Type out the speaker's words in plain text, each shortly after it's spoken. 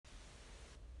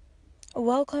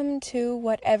Welcome to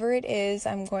whatever it is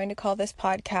I'm going to call this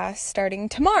podcast starting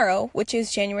tomorrow, which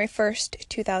is January 1st,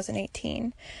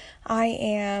 2018. I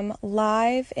am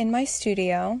live in my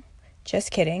studio.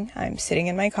 Just kidding. I'm sitting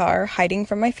in my car, hiding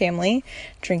from my family,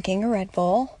 drinking a Red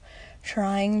Bull,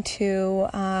 trying to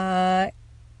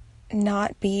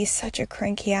not be such a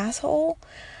cranky asshole.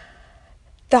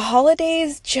 The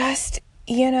holidays just,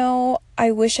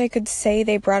 I wish I could say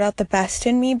they brought out the best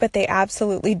in me, but they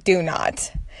absolutely do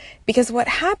not. Because what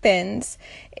happens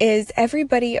is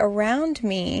everybody around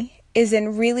me is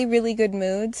in really, really good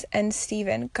moods, and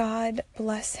Steven, God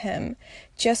bless him,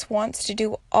 just wants to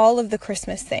do all of the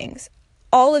Christmas things,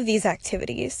 all of these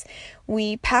activities.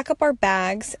 We pack up our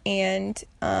bags, and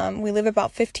we live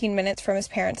about 15 minutes from his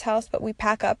parents' house, but we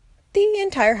pack up the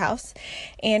entire house,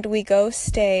 and we go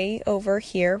stay over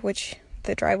here, which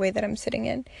the driveway that I'm sitting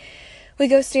in. We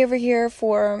go stay over here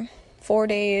for 4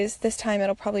 days. This time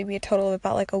it'll probably be a total of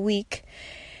about like a week.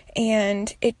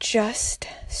 And it just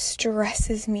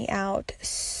stresses me out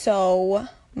so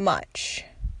much.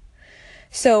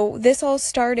 So this all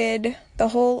started, the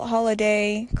whole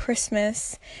holiday,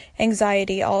 Christmas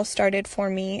anxiety all started for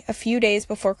me a few days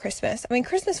before Christmas. I mean,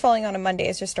 Christmas falling on a Monday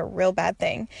is just a real bad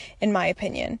thing, in my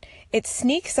opinion. It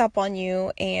sneaks up on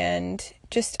you and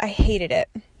I hated it.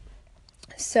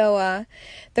 So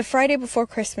the Friday before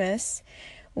Christmas,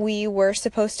 we were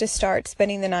supposed to start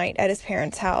spending the night at his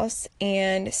parents' house,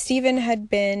 and Steven had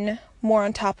been more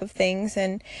on top of things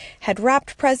and had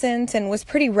wrapped presents and was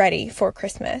pretty ready for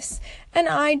Christmas. And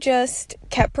I just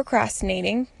kept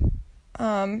procrastinating.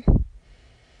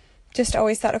 Just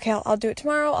always thought, okay, I'll do it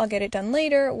tomorrow. I'll get it done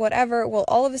later, whatever. Well,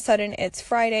 all of a sudden it's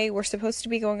Friday. We're supposed to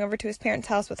be going over to his parents'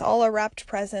 house with all our wrapped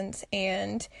presents,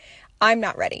 and I'm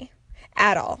not ready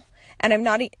at all. And I'm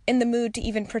not in the mood to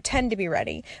even pretend to be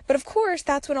ready. But of course,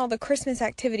 that's when all the Christmas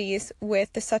activities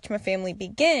with the Suchma family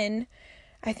begin.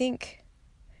 I think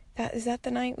is that the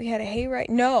night we had a hayride?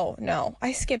 No,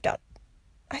 I skip out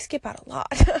a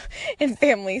lot in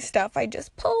family stuff. I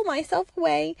just pull myself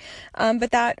away. But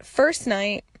that first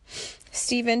night,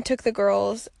 Steven took the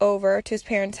girls over to his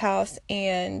parents' house,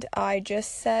 and I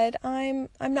just said, I'm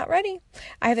not ready.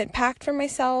 I haven't packed for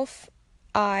myself.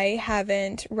 I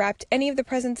haven't wrapped any of the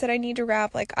presents that I need to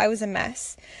wrap. Like, I was a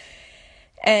mess.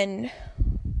 And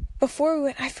before we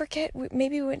went, I forget,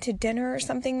 maybe we went to dinner or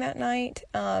something that night.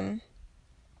 And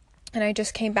I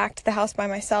just came back to the house by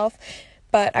myself.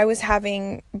 But I was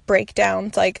having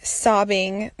breakdowns, like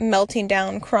sobbing, melting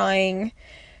down, crying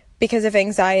because of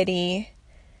anxiety.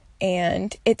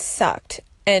 And it sucked.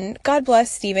 And God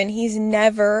bless Steven. He's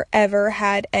never, ever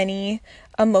had any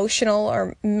emotional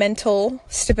or mental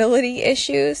stability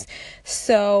issues.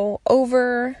 So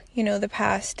over, the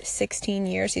past 16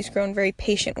 years, he's grown very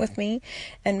patient with me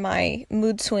and my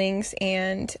mood swings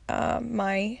and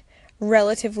my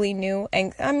relatively new,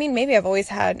 maybe I've always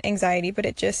had anxiety, but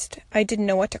I didn't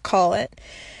know what to call it.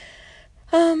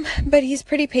 But he's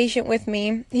pretty patient with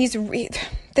me.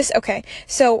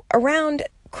 So around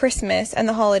Christmas and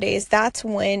the holidays, that's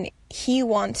when he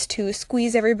wants to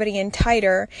squeeze everybody in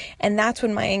tighter, and that's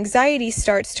when my anxiety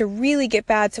starts to really get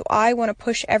bad. So I want to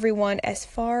push everyone as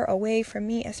far away from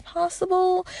me as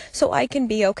possible so I can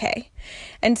be okay.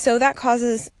 And so that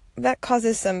causes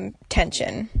some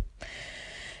tension.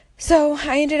 So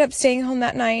I ended up staying home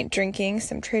that night, drinking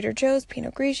some Trader Joe's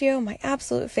Pinot Grigio, my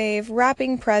absolute fave,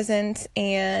 wrapping presents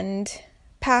and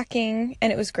packing,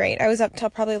 and it was great. I was up till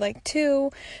probably like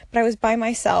 2, but I was by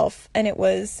myself, and it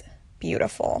was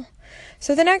beautiful.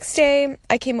 So the next day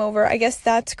I came over, I guess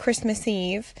that's Christmas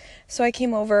Eve. So I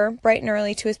came over bright and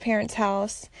early to his parents'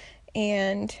 house,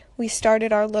 and we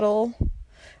started our little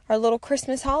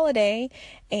Christmas holiday.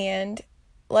 And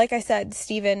like I said,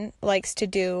 Steven likes to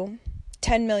do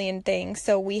 10 million things.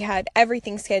 So we had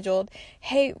everything scheduled.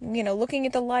 Hey, looking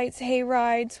at the lights, hay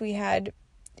rides, we had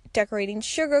decorating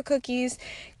sugar cookies,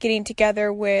 getting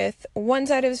together with one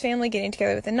side of his family, getting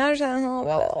together with another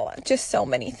side, just so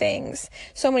many things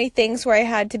where I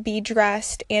had to be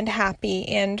dressed and happy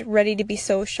and ready to be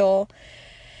social.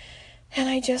 And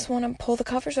I just want to pull the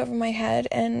covers over my head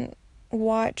and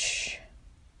watch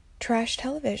trash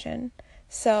television.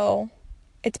 So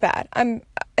it's bad. I'm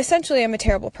a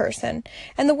terrible person.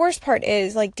 And the worst part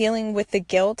is like dealing with the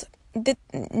guilt.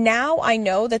 Now I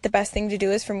know that the best thing to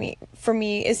do is for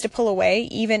me is to pull away,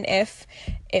 even if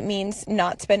it means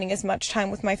not spending as much time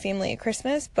with my family at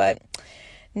Christmas. But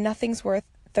nothing's worth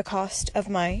the cost of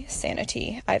my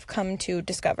sanity, I've come to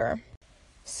discover.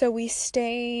 So we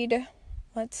stayed,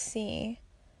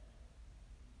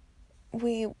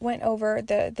 we went over,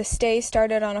 the stay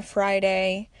started on a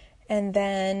Friday, and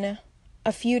then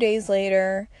a few days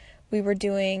later we were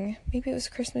doing, maybe it was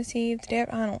Christmas Eve, the day,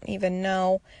 I don't even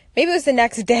know. Maybe it was the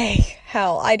next day.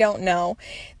 Hell, I don't know.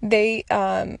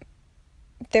 There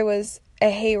was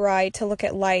a hayride to look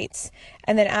at lights,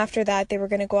 and then after that, they were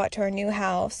going to go out to our new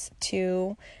house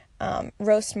to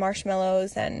roast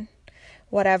marshmallows and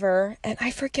whatever. And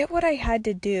I forget what I had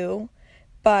to do,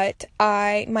 but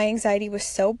my anxiety was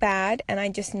so bad, and I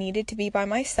just needed to be by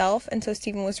myself. And so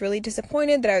Stephen was really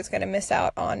disappointed that I was going to miss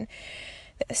out on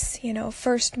this,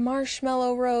 first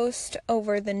marshmallow roast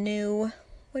over the new,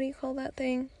 what do you call that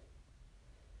thing?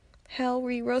 Hell,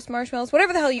 where you roast marshmallows,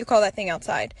 whatever the hell you call that thing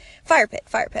outside. Fire pit.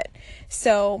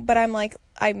 So, but I'm like,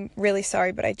 I'm really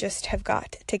sorry, but I just have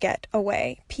got to get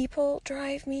away. People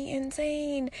drive me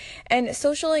insane. And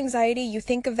social anxiety, you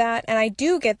think of that, and I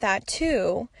do get that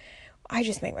too. I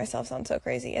just make myself sound so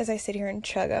crazy as I sit here and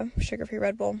chug a sugar-free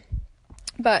Red Bull.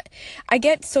 But I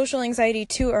get social anxiety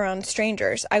too around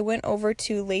strangers. I went over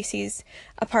to Lacey's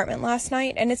apartment last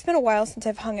night, and it's been a while since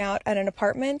I've hung out at an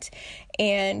apartment,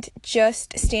 and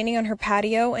just standing on her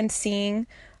patio and seeing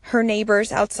her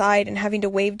neighbors outside and having to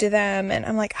wave to them, and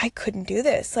I'm like, I couldn't do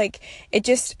this. Like, it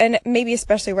just, and maybe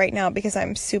especially right now because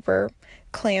I'm super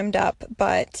clammed up,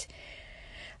 but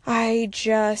I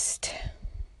just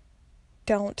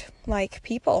don't like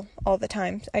people all the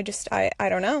time. I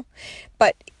don't know.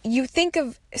 But you think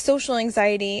of social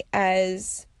anxiety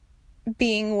as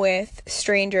being with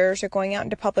strangers or going out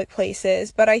into public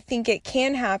places, but I think it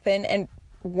can happen, and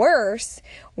worse,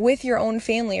 with your own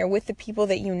family or with the people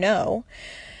that you know.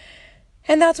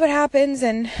 And that's what happens.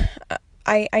 And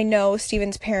I know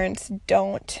Stephen's parents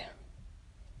don't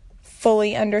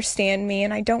fully understand me,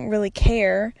 and I don't really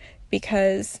care,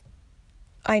 because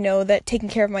I know that taking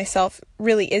care of myself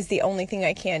really is the only thing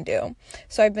I can do.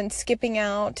 So I've been skipping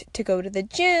out to go to the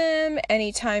gym.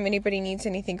 Anytime anybody needs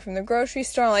anything from the grocery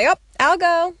store, I'm like, oh, I'll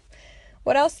go.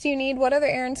 What else do you need? What other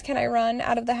errands can I run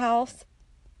out of the house?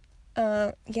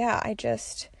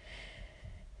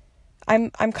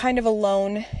 I'm kind of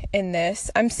alone in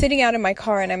this. I'm sitting out in my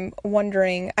car and I'm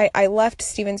wondering, I left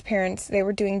Stephen's parents, they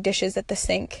were doing dishes at the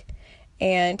sink,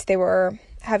 and they were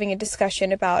having a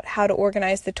discussion about how to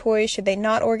organize the toys. Should they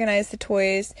not organize the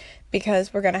toys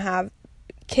because we're going to have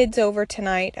kids over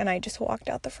tonight? And I just walked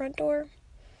out the front door.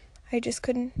 I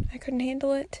couldn't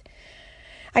handle it.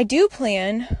 I do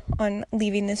plan on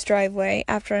leaving this driveway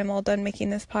after I'm all done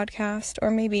making this podcast, or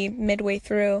maybe midway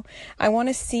through. I want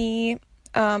to see,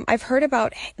 I've heard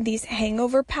about these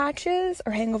hangover patches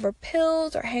or hangover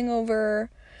pills or hangover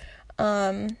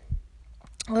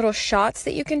little shots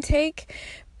that you can take,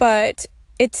 but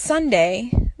it's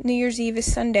Sunday. New Year's Eve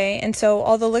is Sunday, and so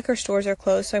all the liquor stores are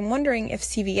closed, so I'm wondering if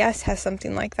CVS has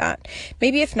something like that.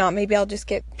 Maybe if not, maybe I'll just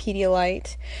get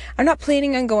Pedialyte. I'm not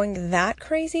planning on going that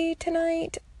crazy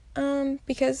tonight,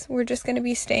 because we're just going to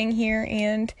be staying here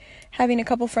and having a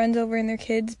couple friends over and their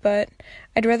kids, but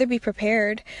I'd rather be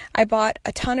prepared. I bought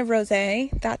a ton of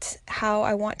rosé. That's how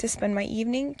I want to spend my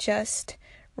evening, just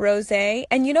rosé.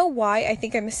 And you know why I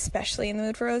think I'm especially in the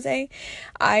mood for rosé?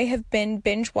 I have been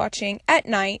binge watching at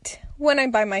night when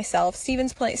I'm by myself. Steven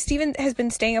has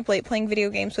been staying up late playing video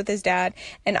games with his dad,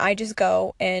 and I just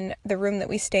go in the room that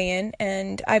we stay in,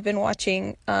 and I've been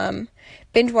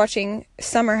binge watching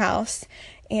Summer House,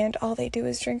 and all they do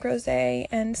is drink rosé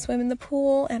and swim in the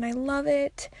pool, and I love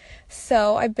it.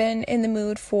 So I've been in the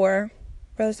mood for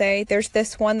rosé. There's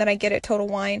this one that I get at Total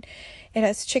Wine. It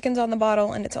has chickens on the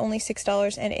bottle, and it's only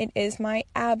 $6, and it is my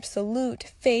absolute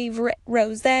favorite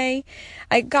rosé.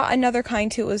 I got another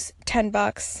kind too. It was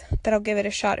 $10 that I'll give it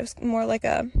a shot. It was more like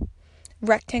a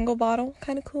rectangle bottle,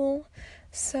 kind of cool.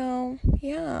 So,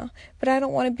 yeah. But I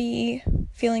don't want to be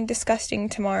feeling disgusting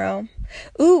tomorrow.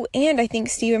 Ooh, and I think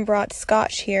Stephen brought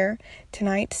scotch here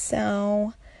tonight,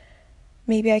 so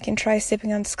maybe I can try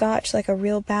sipping on scotch like a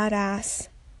real badass.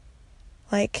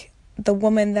 Like the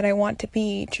woman that I want to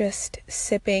be, just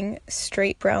sipping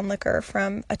straight brown liquor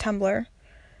from a tumbler.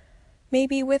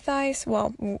 Maybe with ice.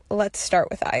 Well, let's start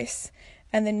with ice.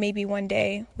 And then maybe one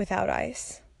day without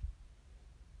ice.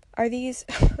 Are these...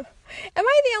 Am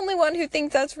I the only one who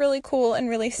thinks that's really cool and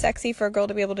really sexy for a girl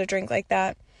to be able to drink like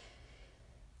that?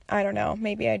 I don't know.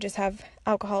 Maybe I just have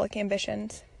alcoholic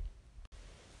ambitions.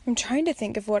 I'm trying to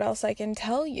think of what else I can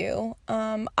tell you.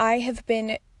 I have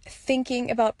been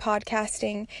thinking about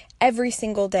podcasting every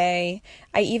single day.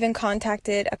 I even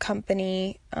contacted a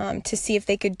company to see if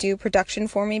they could do production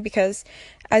for me, because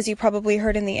as you probably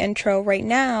heard in the intro, right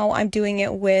now I'm doing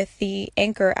it with the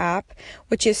Anchor app,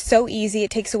 which is so easy.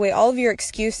 It takes away all of your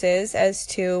excuses as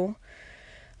to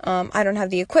I don't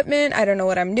have the equipment, I don't know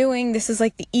what I'm doing. This is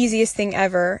like the easiest thing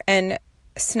ever, and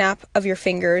snap of your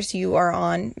fingers, you are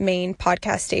on main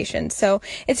podcast stations. So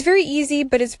it's very easy,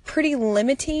 but it's pretty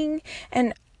limiting.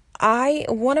 And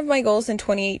one of my goals in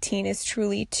 2018 is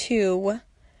truly to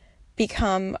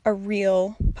become a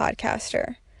real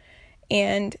podcaster.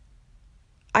 And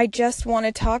I just want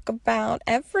to talk about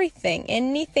anything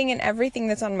and everything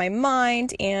that's on my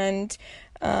mind. And,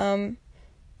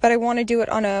 but I want to do it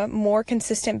on a more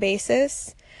consistent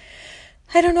basis.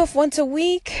 I don't know if once a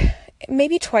week,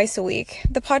 maybe twice a week.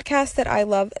 The podcast that I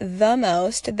love the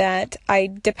most, that I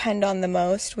depend on the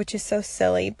most, which is so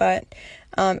silly, but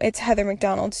it's Heather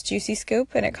McDonald's Juicy Scoop,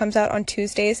 and it comes out on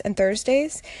Tuesdays and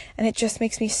Thursdays, and it just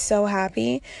makes me so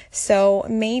happy. So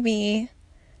maybe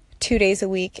 2 days a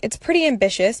week. It's pretty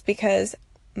ambitious because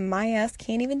my ass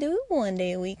can't even do it 1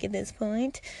 day a week at this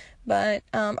point. But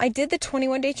I did the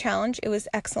 21-day challenge. It was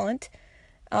excellent.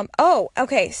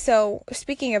 Okay. So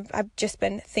speaking of, I've just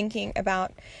been thinking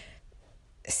about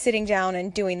sitting down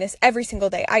and doing this every single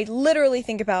day. I literally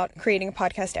think about creating a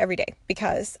podcast every day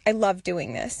because I love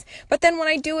doing this. But then when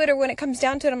I do it, or when it comes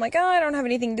down to it, I'm like, I don't have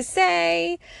anything to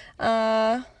say.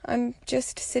 I'm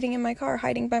just sitting in my car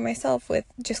hiding by myself with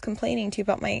just complaining to you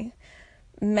about my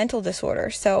mental disorder.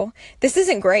 So this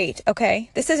isn't great. Okay.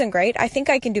 This isn't great. I think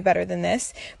I can do better than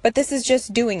this, but this is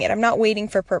just doing it. I'm not waiting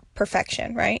for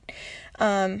perfection. Right.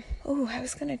 I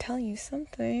was going to tell you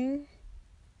something.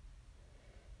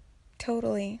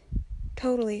 Totally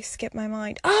skipped my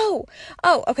mind.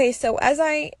 Okay. So as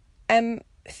I am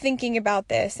thinking about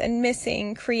this and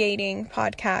missing creating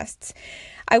podcasts,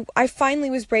 I finally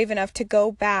was brave enough to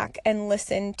go back and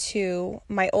listen to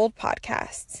my old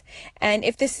podcasts. And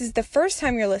if this is the first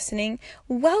time you're listening,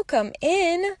 welcome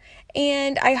in.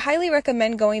 And I highly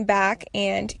recommend going back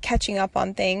and catching up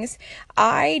on things.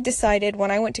 I decided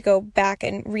when I went to go back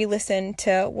and re-listen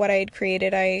to what I had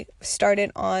created, I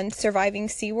started on Surviving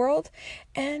SeaWorld.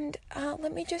 And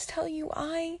let me just tell you,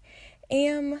 I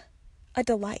am a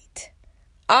delight.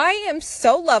 I am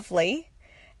so lovely,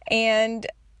 and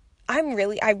I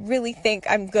really think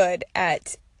I'm good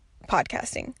at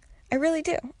podcasting. I really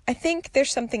do. I think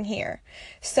there's something here.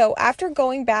 So after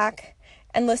going back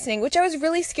and listening, which I was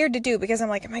really scared to do because I'm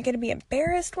like, am I going to be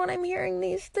embarrassed when I'm hearing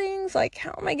these things? Like,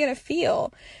 how am I going to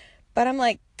feel? But I'm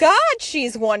like, God,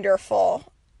 she's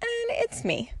wonderful. And it's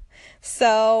me.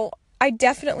 So I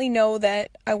definitely know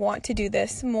that I want to do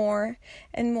this more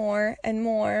and more and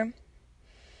more.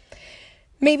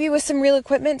 Maybe with some real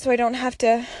equipment so I don't have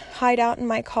to hide out in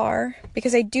my car,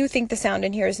 because I do think the sound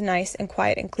in here is nice and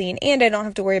quiet and clean, and I don't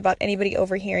have to worry about anybody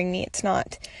overhearing me. It's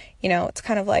not, it's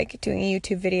kind of like doing a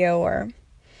YouTube video or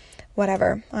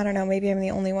whatever. I don't know, maybe I'm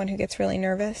the only one who gets really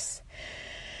nervous.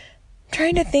 I'm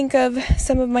trying to think of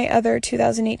some of my other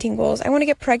 2018 goals. I want to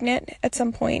get pregnant at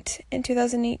some point in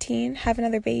 2018, have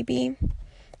another baby.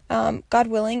 God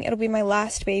willing, it'll be my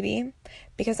last baby,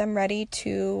 because I'm ready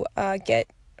to get...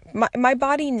 My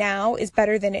body now is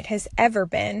better than it has ever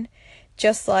been.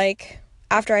 Just like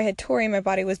after I had Tori, my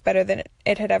body was better than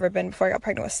it had ever been before I got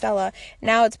pregnant with Stella.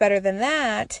 Now it's better than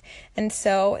that. And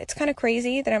so it's kind of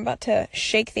crazy that I'm about to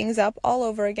shake things up all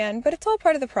over again, but it's all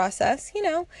part of the process.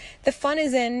 The fun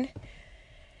is in,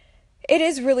 it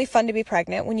is really fun to be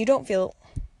pregnant when you don't feel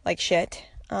like shit.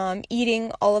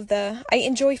 Eating I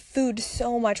enjoy food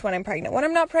so much when I'm pregnant. When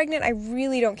I'm not pregnant, I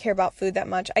really don't care about food that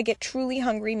much. I get truly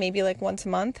hungry maybe like once a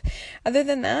month. Other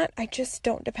than that, I just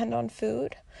don't depend on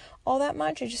food all that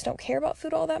much. I just don't care about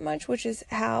food all that much, which is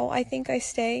how I think I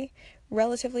stay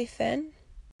relatively thin.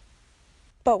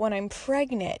 But when I'm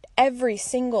pregnant, every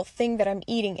single thing that I'm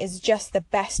eating is just the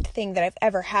best thing that I've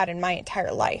ever had in my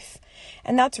entire life.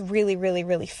 And that's really, really,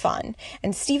 really fun.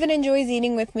 And Steven enjoys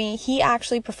eating with me. He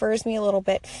actually prefers me a little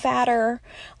bit fatter,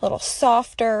 a little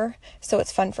softer, so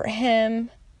it's fun for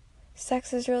him.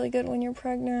 Sex is really good when you're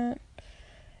pregnant.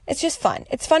 It's just fun.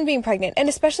 It's fun being pregnant. And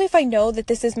especially if I know that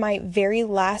this is my very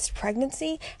last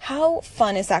pregnancy, how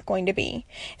fun is that going to be?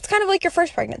 It's kind of like your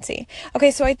first pregnancy.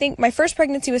 Okay, so I think my first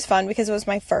pregnancy was fun because it was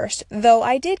my first, though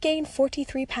I did gain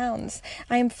 43 pounds.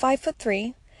 I am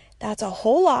 5'3". That's a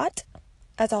whole lot.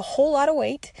 That's a whole lot of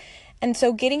weight. And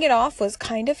so getting it off was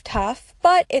kind of tough,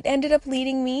 but it ended up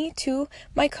leading me to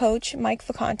my coach, Mike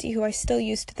Vacanti, who I still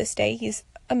use to this day. He's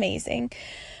amazing.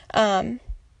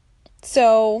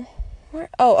 So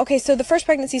the first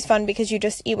pregnancy is fun because you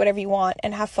just eat whatever you want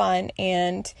and have fun,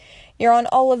 and you're on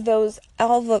all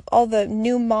the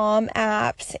new mom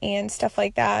apps and stuff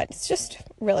like that. It's just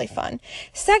really fun.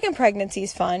 Second pregnancy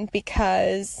is fun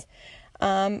because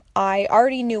I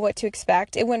already knew what to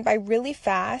expect. It went by really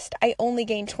fast. I only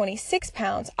gained 26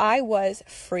 pounds. I was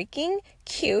freaking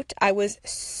cute. I was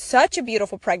such a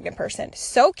beautiful pregnant person.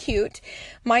 So cute.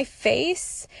 My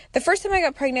face, the first time I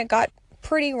got pregnant, got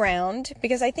pretty round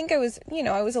because I think I was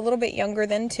a little bit younger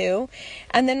then too.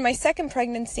 And then my second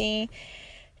pregnancy,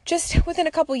 just within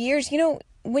a couple years,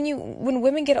 when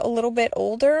women get a little bit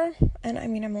older, and I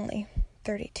mean, I'm only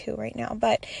 32 right now,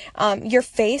 but your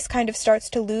face kind of starts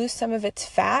to lose some of its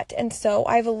fat, and so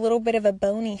I have a little bit of a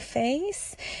bony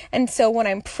face, and so when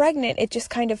I'm pregnant, it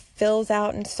just kind of fills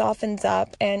out and softens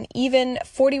up, and even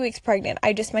 40 weeks pregnant,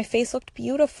 my face looked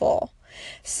beautiful.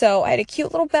 So I had a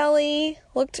cute little belly,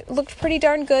 looked pretty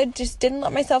darn good, just didn't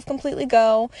let myself completely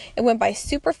go. It went by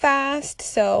super fast,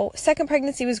 so second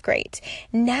pregnancy was great.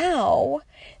 Now,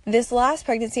 this last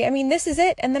pregnancy, I mean, this is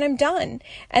it, and then I'm done.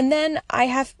 And then I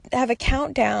have a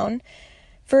countdown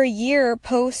for a year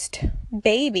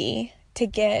post-baby to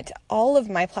get all of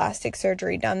my plastic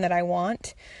surgery done that I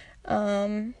want.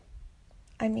 I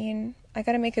mean, I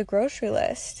gotta make a grocery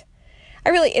list.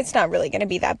 It's not really going to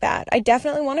be that bad. I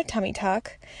definitely want a tummy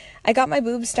tuck. I got my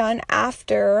boobs done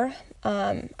after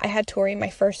I had Tori,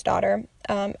 my first daughter.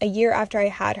 A year after I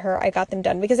had her, I got them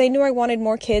done because I knew I wanted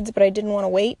more kids, but I didn't want to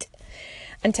wait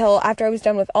until after I was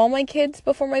done with all my kids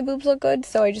before my boobs looked good.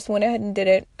 So I just went ahead and did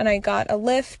it, and I got a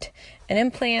lift and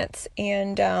implants.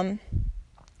 And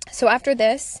so after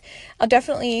this, I'll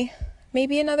definitely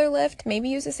maybe another lift, maybe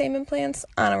use the same implants.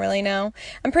 I don't really know.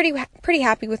 I'm pretty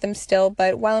happy with them still,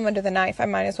 but while I'm under the knife, I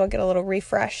might as well get a little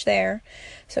refresh there.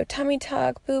 So tummy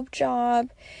tuck, boob job,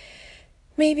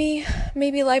 maybe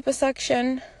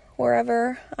liposuction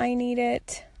wherever I need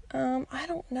it. I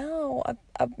don't know.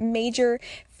 A major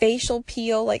facial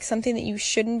peel, like something that you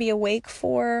shouldn't be awake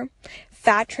for.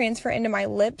 Fat transfer into my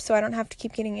lips so I don't have to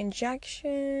keep getting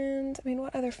injections. I mean,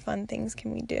 what other fun things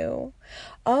can we do?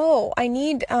 Oh, I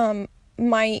need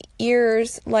my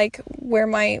ears, like where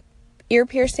my ear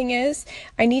piercing is,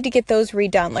 I need to get those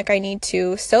redone. Like I need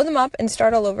to sew them up and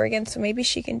start all over again. So maybe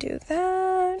she can do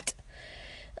that.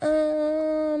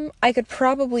 I could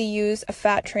probably use a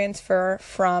fat transfer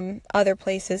from other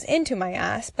places into my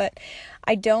ass, but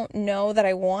I don't know that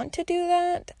I want to do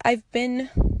that. I've been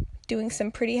doing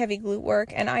some pretty heavy glute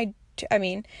work, and I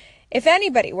mean, if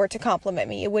anybody were to compliment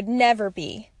me, it would never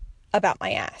be about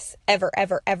my ass. Ever,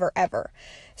 ever, ever, ever.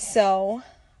 So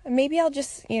maybe I'll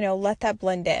just, let that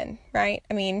blend in, right?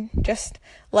 I mean, just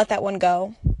let that one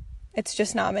go. It's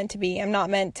just not meant to be. I'm not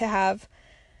meant to have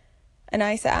a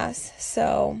nice ass.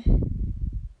 So,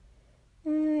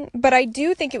 but I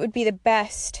do think it would be the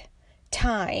best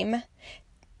time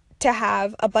to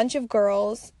have a bunch of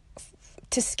girls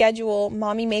to schedule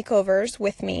mommy makeovers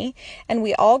with me, and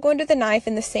we all go into the knife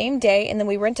in the same day, and then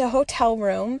we rent a hotel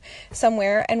room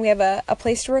somewhere, and we have a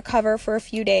place to recover for a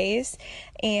few days,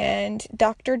 and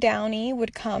Dr. Downey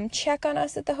would come check on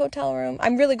us at the hotel room.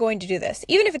 I'm really going to do this,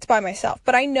 even if it's by myself,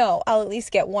 but I know I'll at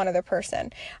least get one other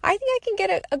person. I think I can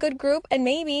get a good group, and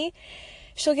maybe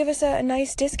she'll give us a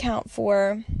nice discount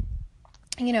for,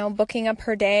 booking up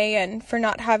her day, and for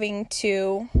not having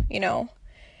to,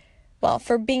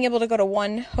 for being able to go to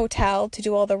one hotel to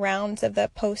do all the rounds of the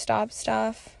post-op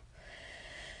stuff.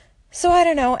 So I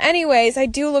don't know. Anyways, I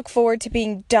do look forward to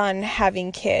being done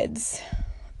having kids,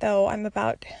 though I'm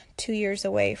about 2 years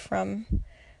away from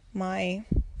my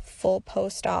full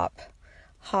post-op,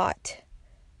 hot,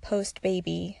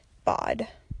 post-baby bod.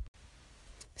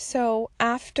 So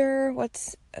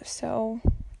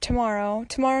tomorrow,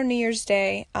 New Year's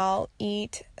Day, I'll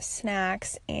eat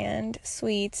snacks and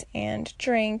sweets and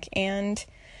drink and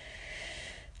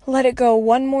let it go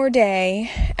one more day.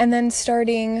 And then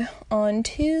starting on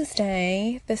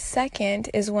Tuesday, the 2nd,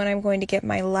 is when I'm going to get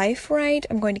my life right.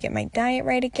 I'm going to get my diet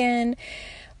right again.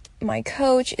 My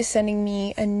coach is sending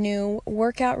me a new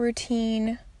workout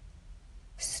routine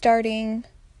starting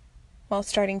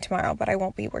tomorrow, but I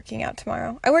won't be working out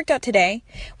tomorrow. I worked out today,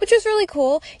 which was really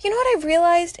cool. You know what I've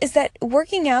realized is that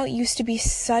working out used to be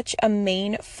such a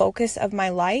main focus of my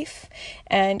life,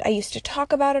 and I used to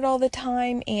talk about it all the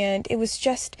time, and it was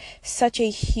just such a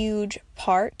huge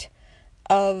part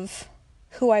of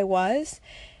who I was.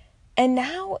 And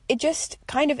now it just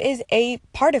kind of is a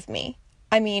part of me.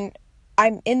 I mean,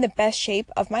 I'm in the best shape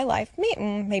of my life.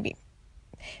 Maybe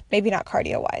not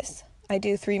cardio-wise. I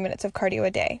do 3 minutes of cardio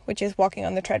a day, which is walking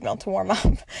on the treadmill to warm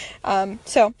up.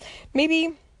 So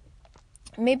maybe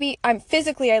I'm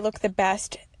physically, I look the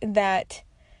best that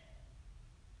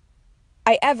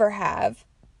I ever have,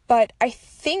 but I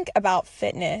think about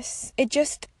fitness. It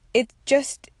just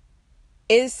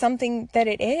is something that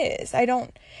it is. I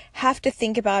don't have to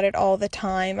think about it all the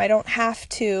time. I don't have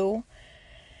to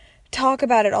talk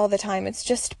about it all the time. It's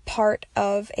just part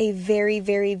of a very,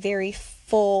 very, very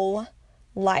full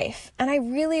life. And I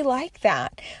really like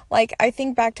that. Like, I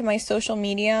think back to my social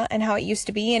media and how it used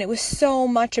to be, and it was so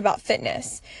much about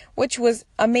fitness, which was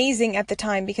amazing at the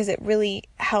time because it really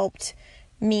helped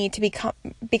me to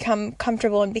become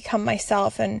comfortable and become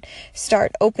myself and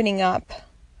start opening up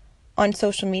on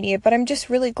social media. But I'm just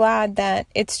really glad that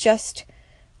it's just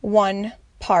one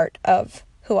part of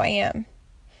who I am.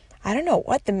 I don't know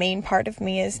what the main part of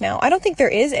me is now. I don't think there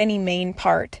is any main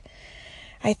part.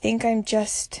 I think I'm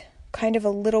just kind of a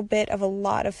little bit of a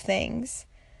lot of things.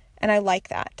 And I like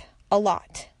that a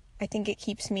lot. I think it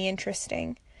keeps me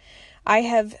interesting.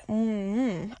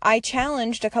 I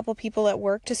challenged a couple people at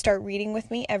work to start reading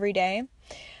with me every day.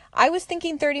 I was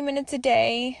thinking 30 minutes a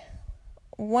day.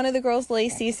 One of the girls,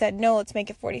 Lacey, said, no, let's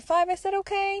make it 45. I said,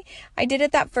 okay. I did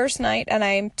it that first night, and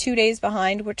I'm 2 days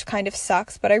behind, which kind of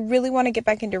sucks. But I really want to get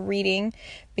back into reading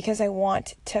because I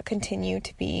want to continue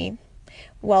to be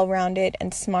well-rounded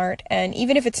and smart. And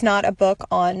even if it's not a book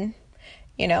on,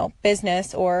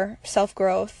 business or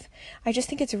self-growth, I just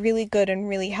think it's really good and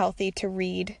really healthy to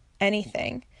read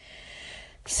anything.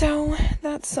 So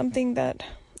that's something that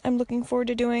I'm looking forward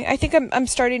to doing. I think I'm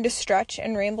starting to stretch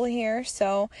and ramble here,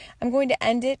 so I'm going to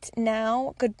end it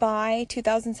now. Goodbye,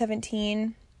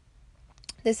 2017.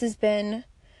 This has been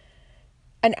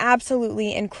an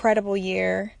absolutely incredible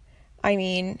year. I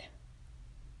mean,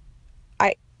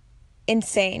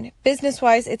 insane.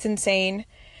 Business-wise, it's insane.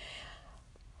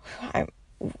 I'm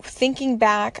thinking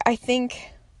back, I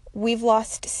think we've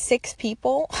lost 6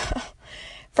 people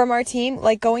from our team.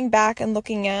 Like, going back and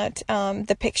looking at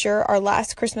the picture, our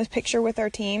last Christmas picture with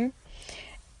our team,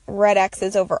 red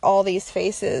X's over all these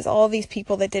faces, all these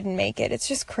people that didn't make it. It's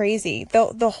just crazy.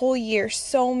 The whole year,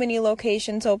 so many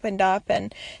locations opened up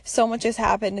and so much has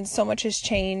happened and so much has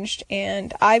changed,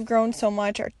 and I've grown so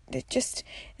much. It's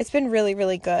been really,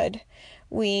 really good.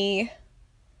 We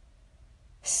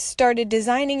started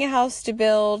designing a house to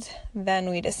build, then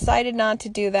we decided not to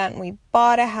do that, and we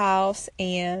bought a house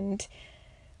and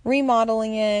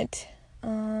remodeling it.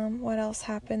 What else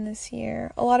happened this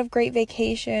year? A lot of great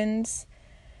vacations.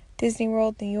 Disney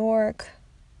World, New York,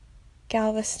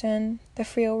 Galveston, the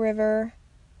Frio River,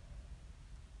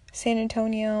 San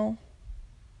Antonio.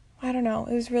 I don't know.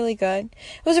 It was really good.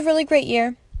 It was a really great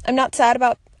year. I'm not sad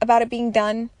about it being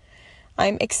done.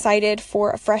 I'm excited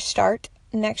for a fresh start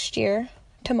next year,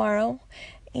 tomorrow.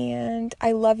 And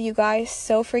I love you guys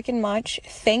so freaking much.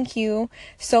 Thank you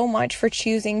so much for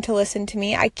choosing to listen to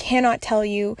me. I cannot tell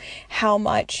you how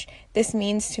much this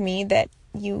means to me that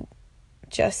you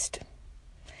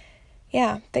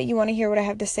that you want to hear what I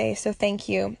have to say. So thank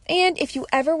you. And if you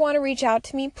ever want to reach out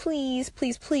to me, please,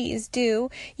 please, please do.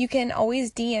 You can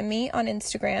always DM me on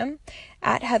Instagram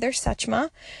at Heather Suchma,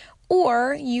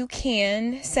 or you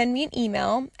can send me an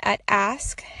email at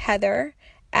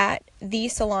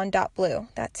askheather@thesalon.blue.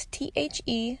 That's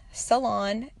THE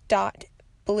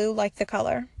salon.blue, like the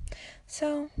color.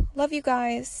 So love you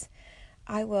guys.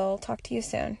 I will talk to you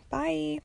soon. Bye.